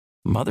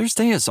Mother's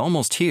Day is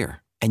almost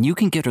here, and you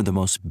can get her the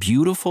most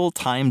beautiful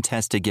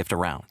time-tested gift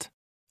around.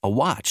 A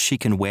watch she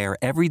can wear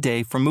every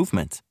day from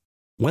Movement.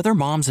 Whether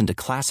mom's into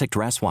classic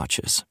dress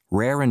watches,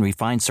 rare and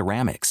refined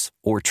ceramics,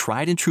 or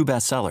tried and true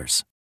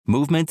bestsellers,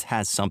 Movement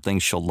has something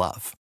she'll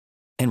love.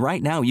 And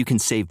right now you can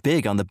save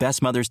big on the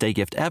best Mother's Day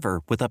gift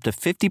ever with up to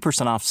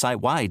 50% off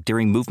site-wide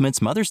during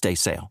Movement's Mother's Day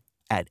sale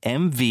at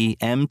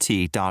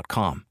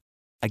MVMT.com.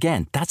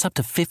 Again, that's up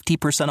to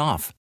 50%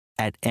 off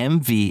at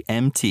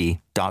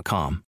MVMT.com.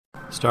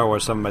 Star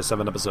Wars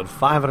 7x7 episode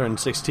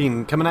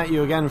 516 coming at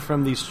you again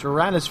from the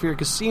Stratosphere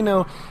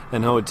Casino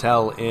and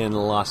Hotel in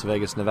Las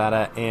Vegas,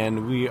 Nevada,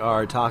 and we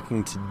are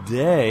talking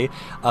today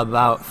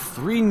about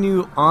 3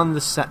 new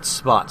on-the-set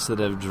spots that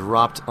have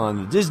dropped on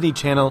the Disney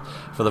Channel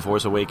for The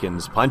Force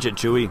Awakens. Punch it,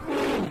 Chewie!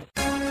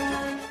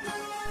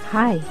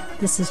 Hi,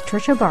 this is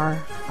Trisha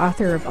Barr,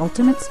 author of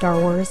Ultimate Star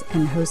Wars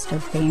and host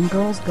of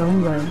Fangirls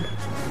Going Rogue,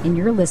 and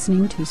you're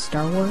listening to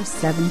Star Wars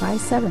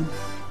 7x7.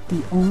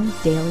 The only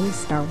daily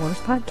Star Wars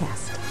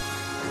podcast.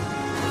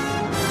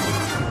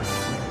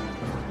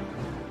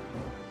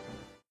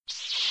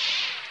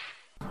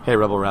 Hey,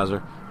 Rebel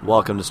Rouser.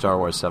 Welcome to Star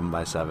Wars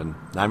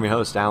 7x7. I'm your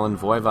host, Alan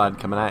Voivod,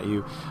 coming at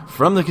you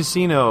from the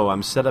casino.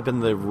 I'm set up in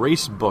the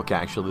race book,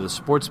 actually, the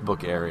sports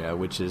book area,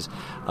 which is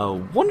a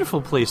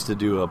wonderful place to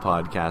do a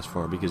podcast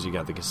for because you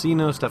got the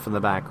casino stuff in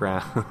the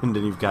background, and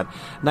you've got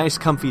nice,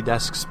 comfy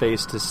desk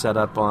space to set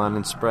up on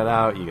and spread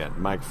out. You got a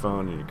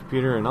microphone and your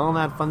computer and all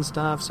that fun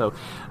stuff, so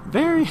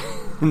very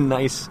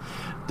nice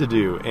to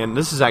do. And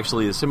this is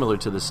actually similar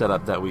to the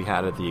setup that we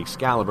had at the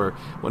Excalibur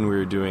when we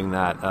were doing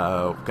that,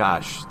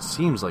 it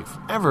seems like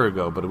forever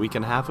ago, but a week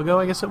and a half ago,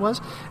 I guess it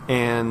was.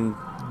 And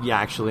yeah,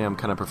 actually, I'm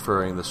kind of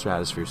preferring the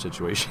Stratosphere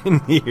situation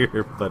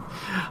here, but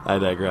I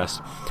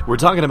digress. We're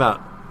talking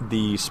about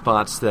the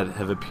spots that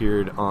have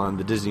appeared on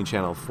the Disney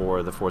Channel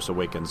for The Force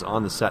Awakens,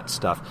 on the set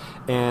stuff,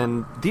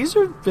 and these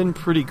have been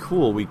pretty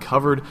cool. We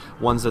covered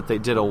ones that they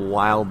did a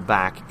while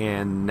back,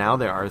 and now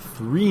there are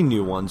 3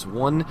 new ones.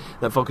 One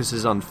that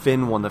focuses on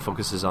Finn, one that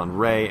focuses on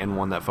Rey, and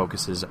one that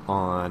focuses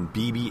on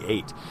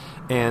BB-8.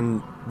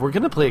 And we're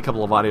going to play a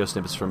couple of audio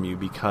snippets from you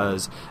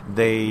because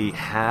they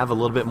have a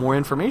little bit more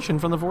information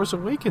from The Force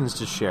Awakens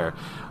to share.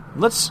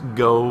 Let's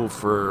go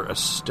for a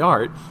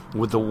start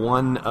with the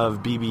one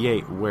of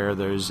BB-8, where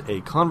there's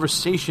a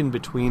conversation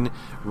between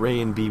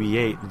Rey and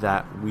BB-8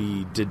 that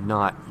we did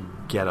not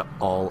get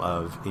all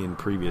of in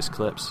previous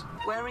clips.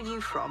 Where are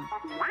you from?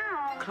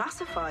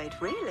 Classified,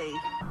 really?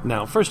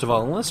 Now, first of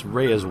all, unless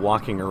Rey is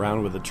walking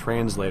around with a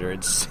translator,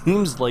 it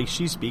seems like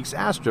she speaks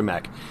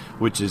astromech,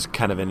 which is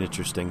kind of an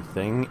interesting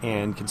thing.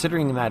 And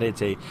considering that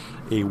it's a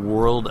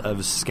world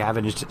of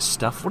scavenged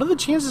stuff, what are the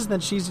chances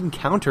that she's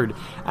encountered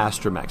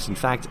astromechs? In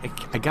fact,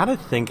 I gotta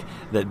think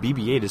that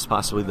BB-8 is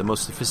possibly the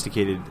most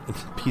sophisticated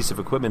piece of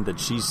equipment that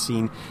she's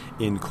seen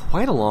in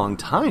quite a long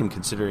time,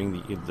 considering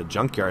the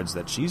junkyards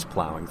that she's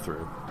plowing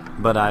through.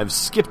 But I've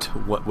skipped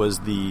what was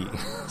the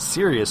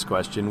serious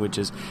question, which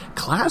is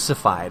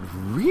classified,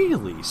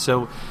 really?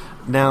 So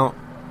now,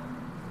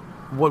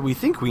 what we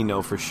think we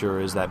know for sure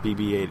is that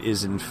BB-8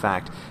 is in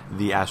fact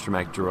the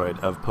astromech droid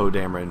of Poe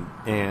Dameron,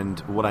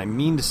 and what I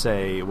mean to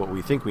say, what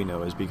we think we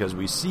know, is because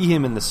we see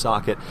him in the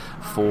socket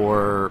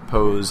for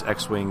Poe's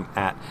X-Wing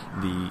at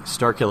the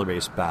Starkiller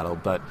Base battle,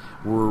 but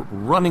we're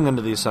running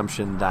under the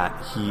assumption that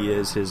he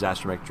is his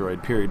astromech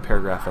droid, period,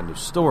 paragraph, end of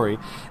story,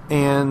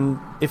 and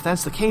if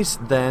that's the case,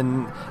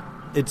 then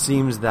it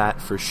seems that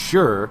for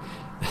sure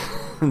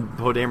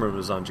Poe Dameron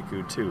was on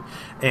Jakku too,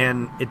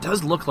 and it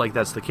does look like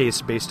that's the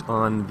case based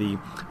on the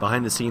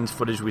behind-the-scenes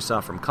footage we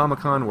saw from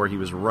Comic-Con, where he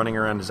was running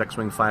around his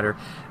X-Wing fighter,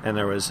 and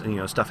there was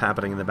stuff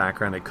happening in the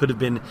background. It could have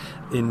been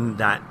in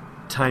that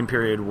time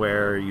period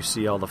where you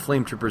see all the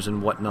flame troopers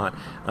and whatnot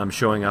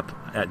showing up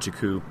at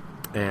Jakku.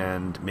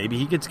 And maybe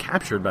he gets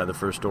captured by the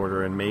First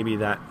Order, and maybe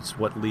that's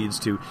what leads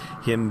to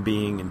him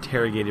being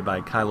interrogated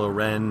by Kylo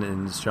Ren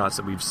in shots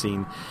that we've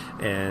seen.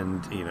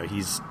 And,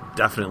 he's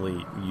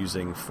definitely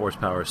using force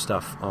power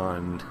stuff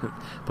on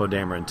Poe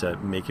Dameron to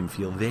make him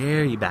feel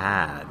very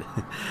bad.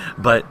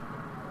 But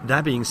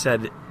that being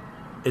said,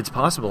 it's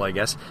possible, I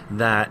guess,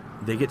 that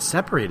they get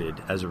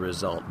separated as a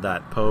result,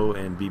 that Poe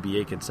and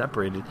BB-8 get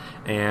separated,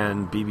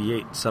 and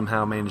BB-8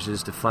 somehow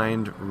manages to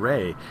find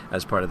Rey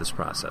as part of this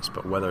process.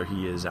 But whether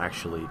he is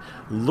actually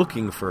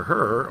looking for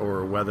her,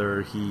 or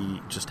whether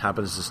he just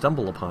happens to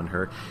stumble upon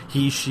her,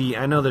 she,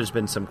 I know there's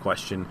been some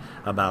question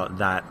about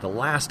that. The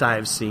last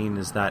I've seen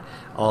is that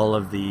all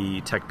of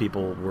the tech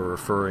people were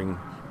referring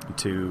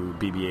to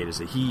BB-8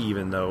 as a he,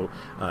 even though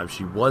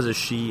she was a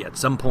she at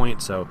some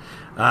point, so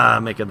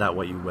make of that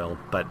what you will.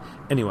 But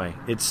anyway,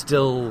 it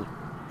still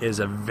is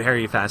a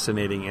very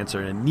fascinating answer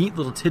and a neat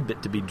little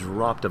tidbit to be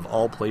dropped of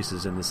all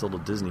places in this little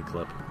Disney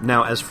clip.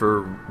 Now, as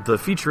for the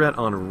featurette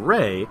on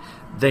Rey,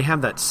 they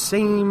have that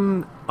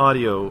same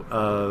audio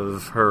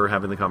of her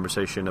having the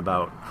conversation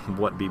about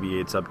what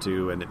BB-8's up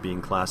to and it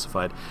being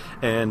classified,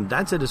 and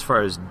that's it as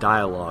far as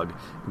dialogue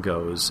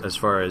goes. As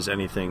far as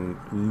anything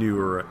new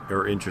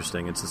or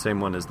interesting, it's the same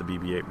one as the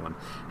BB-8 one.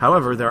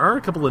 However, there are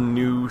a couple of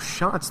new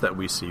shots that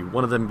we see,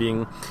 one of them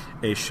being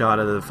a shot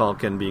of the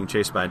Falcon being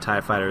chased by a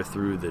TIE fighter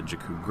through the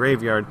Jakku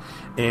graveyard,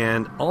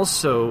 and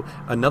also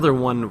another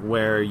one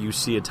where you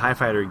see a TIE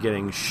fighter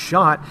getting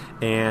shot,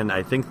 and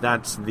I think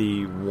that's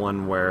the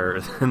one where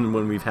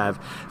when we have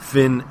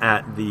Finn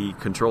at the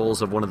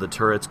controls of one of the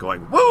turrets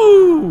going,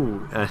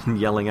 "Woo!" and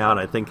yelling out.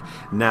 I think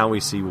now we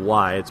see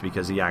why. It's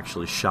because he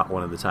actually shot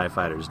one of the TIE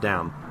fighters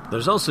down.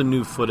 There's also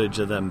new footage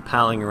of them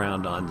palling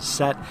around on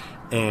set,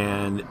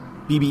 and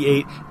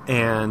BB-8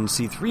 and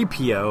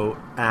C-3PO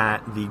at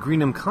the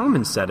Greenham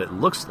Commons set, it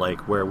looks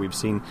like, where we've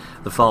seen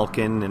the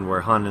Falcon and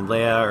where Han and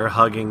Leia are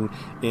hugging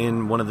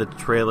in one of the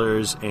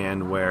trailers,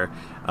 and where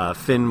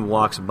Finn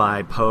walks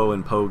by Poe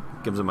and Poe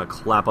gives him a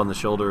clap on the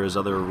shoulder as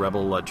other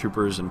Rebel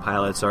troopers and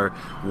pilots are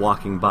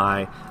walking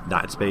by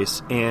that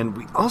space. And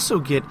we also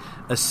get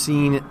a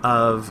scene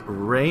of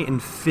Rey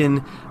and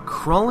Finn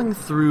crawling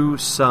through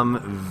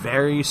some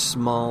very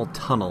small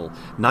tunnel.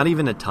 Not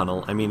even a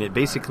tunnel. I mean, it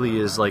basically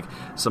is like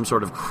some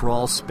sort of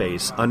crawl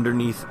space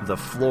underneath the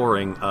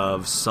flooring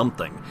of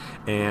something.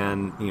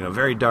 And, you know,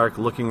 very dark,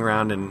 looking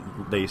around, and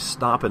they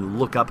stop and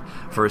look up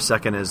for a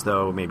second as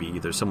though maybe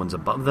either someone's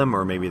above them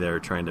or maybe they're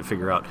trying to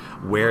figure out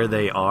where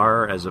they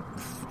are as a,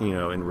 you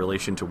know, in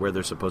relation to where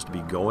they're supposed to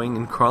be going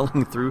and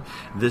crawling through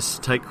this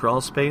tight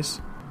crawl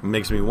space. It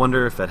makes me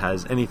wonder if it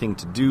has anything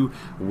to do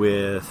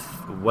with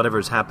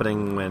whatever's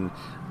happening when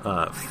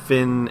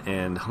Finn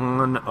and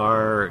Han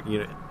are, you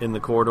know, in the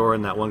corridor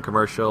in that one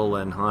commercial,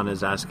 and Han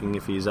is asking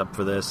if he's up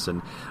for this,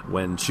 and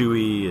when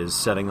Chewie is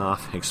setting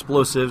off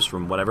explosives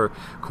from whatever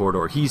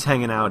corridor he's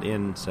hanging out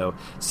in. So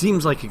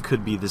seems like it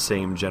could be the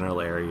same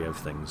general area of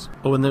things.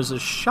 Oh, and there's a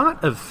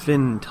shot of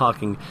Finn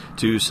talking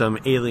to some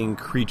alien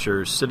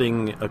creature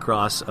sitting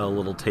across a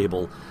little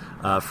table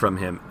from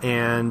him,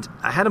 and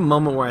I had a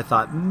moment where I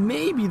thought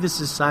maybe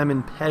this is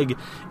Simon Pegg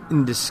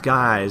in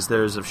disguise.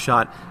 There's a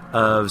shot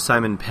of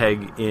Simon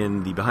Pegg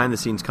in the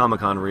behind-the-scenes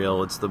Comic-Con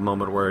reel. It's the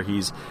moment where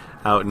he's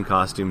out in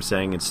costume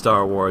saying, "It's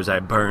Star Wars, I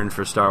burn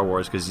for Star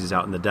Wars," because he's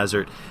out in the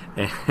desert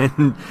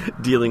and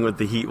dealing with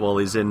the heat while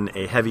he's in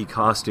a heavy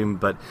costume.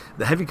 But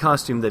the heavy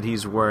costume that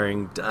he's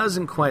wearing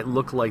doesn't quite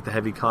look like the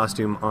heavy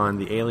costume on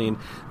the alien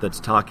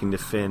that's talking to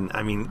Finn.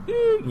 I mean,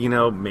 you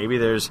know, maybe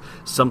there's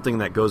something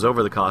that goes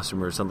over the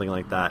costume or something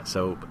like that.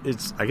 So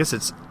I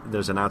guess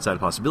there's an outside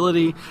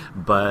possibility,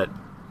 but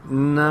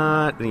I'm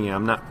not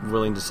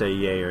willing to say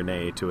yay or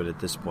nay to it at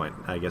this point.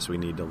 I guess we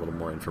need a little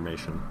more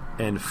information.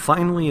 And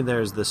finally,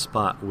 there's the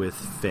spot with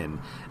Finn.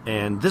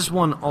 And this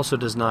one also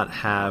does not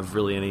have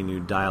really any new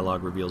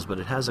dialogue reveals, but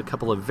it has a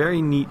couple of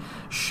very neat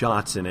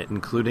shots in it,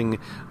 including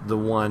the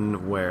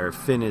one where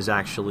Finn is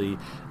actually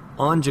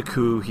on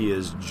Jakku. He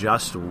has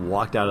just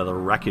walked out of the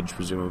wreckage,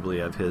 presumably,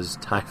 of his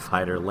TIE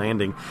fighter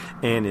landing,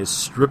 and is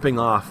stripping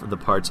off the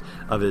parts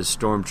of his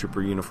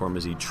stormtrooper uniform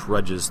as he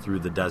trudges through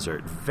the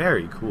desert.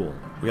 Very cool.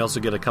 We also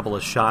get a couple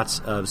of shots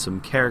of some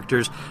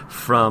characters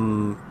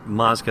from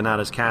Maz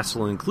Kanata's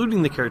castle,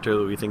 including the character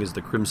that we think is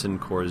the Crimson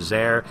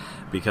Corsair,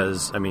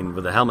 because, I mean,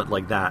 with a helmet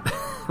like that,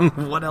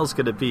 what else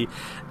could it be?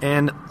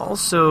 And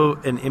also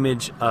an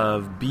image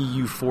of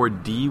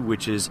BU-4D,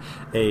 which is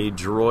a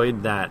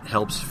droid that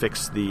helps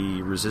fix the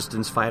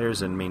Resistance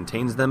fighters and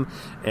maintains them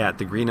at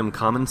the Greenham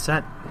Commons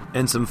set,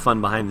 and some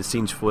fun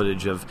behind-the-scenes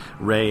footage of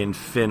Rey and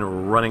Finn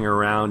running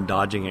around,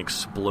 dodging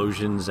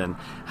explosions, and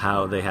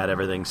how they had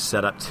everything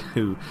set up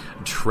to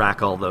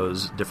track all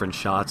those different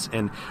shots.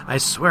 And I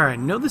swear, I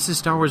know this is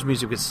Star Wars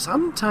music, but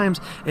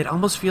sometimes it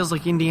almost feels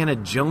like Indiana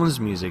Jones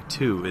music,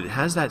 too. It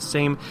has that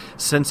same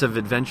sense of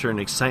adventure and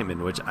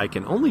excitement, which I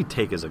can only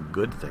take as a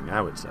good thing,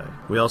 I would say.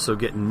 We also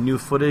get new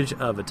footage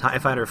of a TIE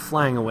fighter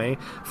flying away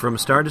from a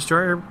Star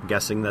Destroyer,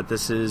 guessing that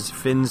this is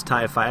Finn's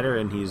TIE fighter,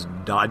 and he's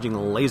dodging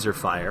laser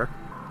fire.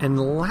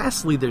 And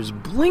lastly, there's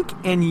blink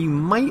and you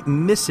might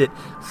miss it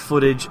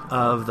footage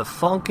of the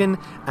Falcon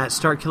at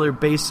Starkiller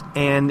Base,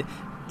 and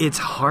it's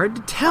hard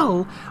to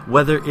tell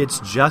whether it's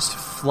just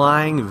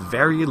flying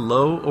very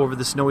low over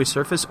the snowy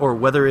surface or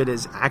whether it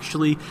is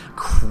actually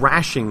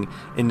crashing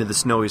into the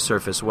snowy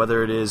surface,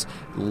 whether it is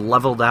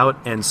leveled out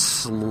and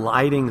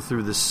sliding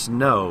through the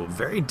snow.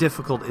 Very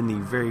difficult in the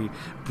very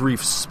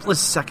brief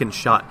split-second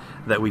shot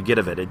that we get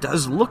of it. It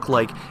does look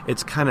like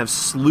it's kind of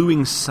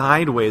slewing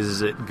sideways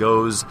as it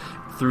goes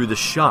through the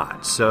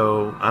shot,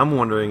 so I'm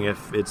wondering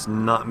if it's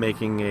not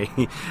making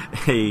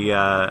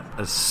a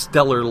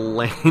stellar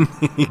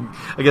landing.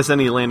 I guess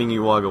any landing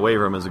you walk away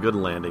from is a good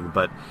landing,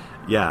 but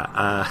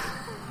yeah,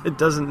 it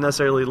doesn't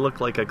necessarily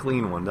look like a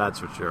clean one, that's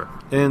for sure.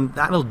 And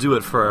that'll do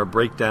it for our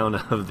breakdown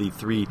of the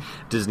 3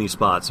 Disney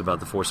spots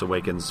about The Force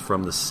Awakens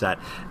from the set.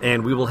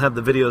 And we will have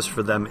the videos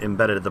for them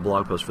embedded at the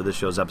blog post for this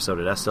show's episode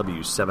at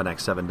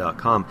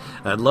sw7x7.com.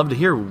 I'd love to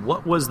hear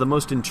what was the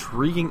most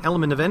intriguing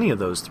element of any of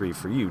those 3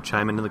 for you.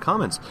 Chime in the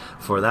comments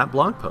for that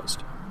blog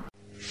post.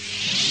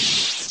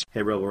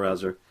 Hey, Rebel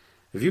Rouser.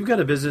 If you've got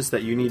a business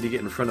that you need to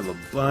get in front of a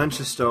bunch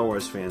of Star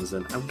Wars fans,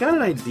 then I've got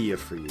an idea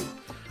for you.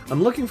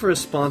 I'm looking for a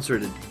sponsor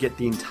to get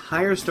the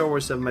entire Star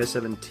Wars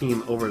 7x7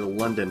 team over to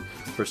London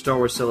for Star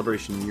Wars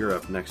Celebration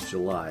Europe next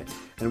July.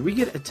 And we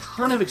get a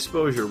ton of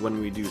exposure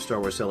when we do Star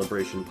Wars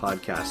Celebration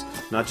podcasts.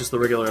 Not just the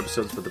regular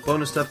episodes, but the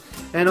bonus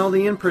stuff, and all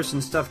the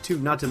in-person stuff too,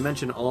 not to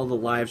mention all the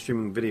live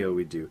streaming video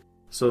we do.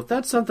 So if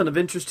that's something of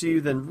interest to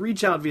you, then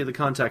reach out via the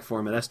contact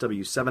form at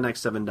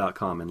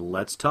sw7x7.com and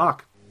let's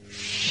talk.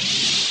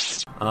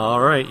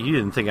 Alright, you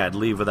didn't think I'd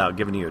leave without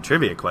giving you a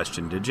trivia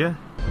question, did you?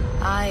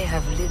 I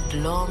have lived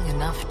long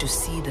enough to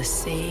see the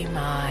same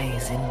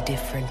eyes in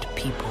different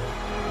people.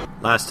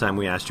 Last time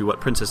we asked you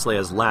what Princess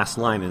Leia's last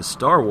line in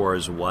Star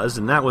Wars was,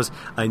 and that was,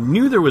 "I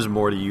knew there was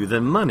more to you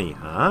than money."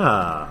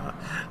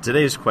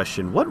 Today's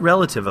question, what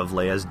relative of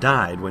Leia's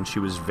died when she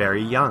was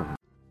very young?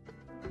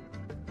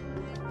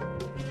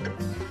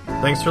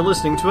 Thanks for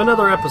listening to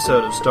another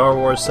episode of Star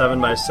Wars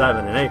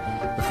 7x7. And hey,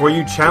 before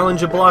you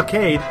challenge a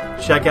blockade,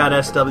 check out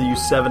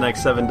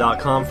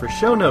SW7x7.com for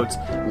show notes,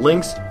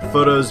 links,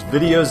 photos,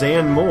 videos,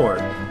 and more.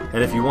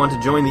 And if you want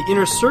to join the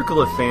inner circle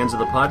of fans of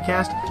the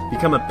podcast,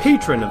 become a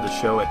patron of the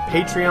show at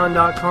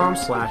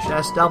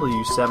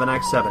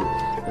patreon.com/SW7x7.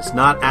 It's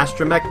not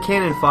Astromech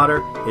cannon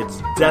fodder,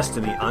 it's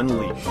Destiny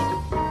Unleashed.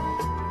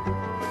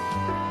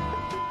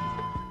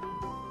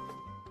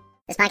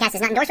 This podcast is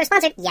not endorsed or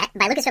sponsored yet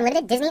by Lucasfilm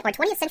Limited, Disney, or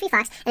 20th Century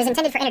Fox, and is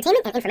intended for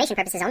entertainment and information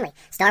purposes only.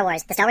 Star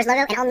Wars, the Star Wars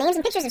logo, and all names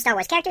and pictures of Star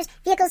Wars characters,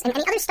 vehicles, and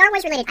any other Star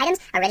Wars-related items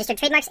are registered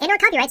trademarks and/or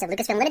copyrights of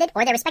Lucasfilm Limited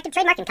or their respective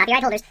trademark and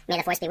copyright holders. May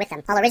the Force be with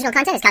them. All original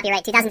content is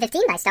copyright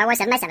 2015 by Star Wars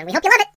 7x7. We hope you love it!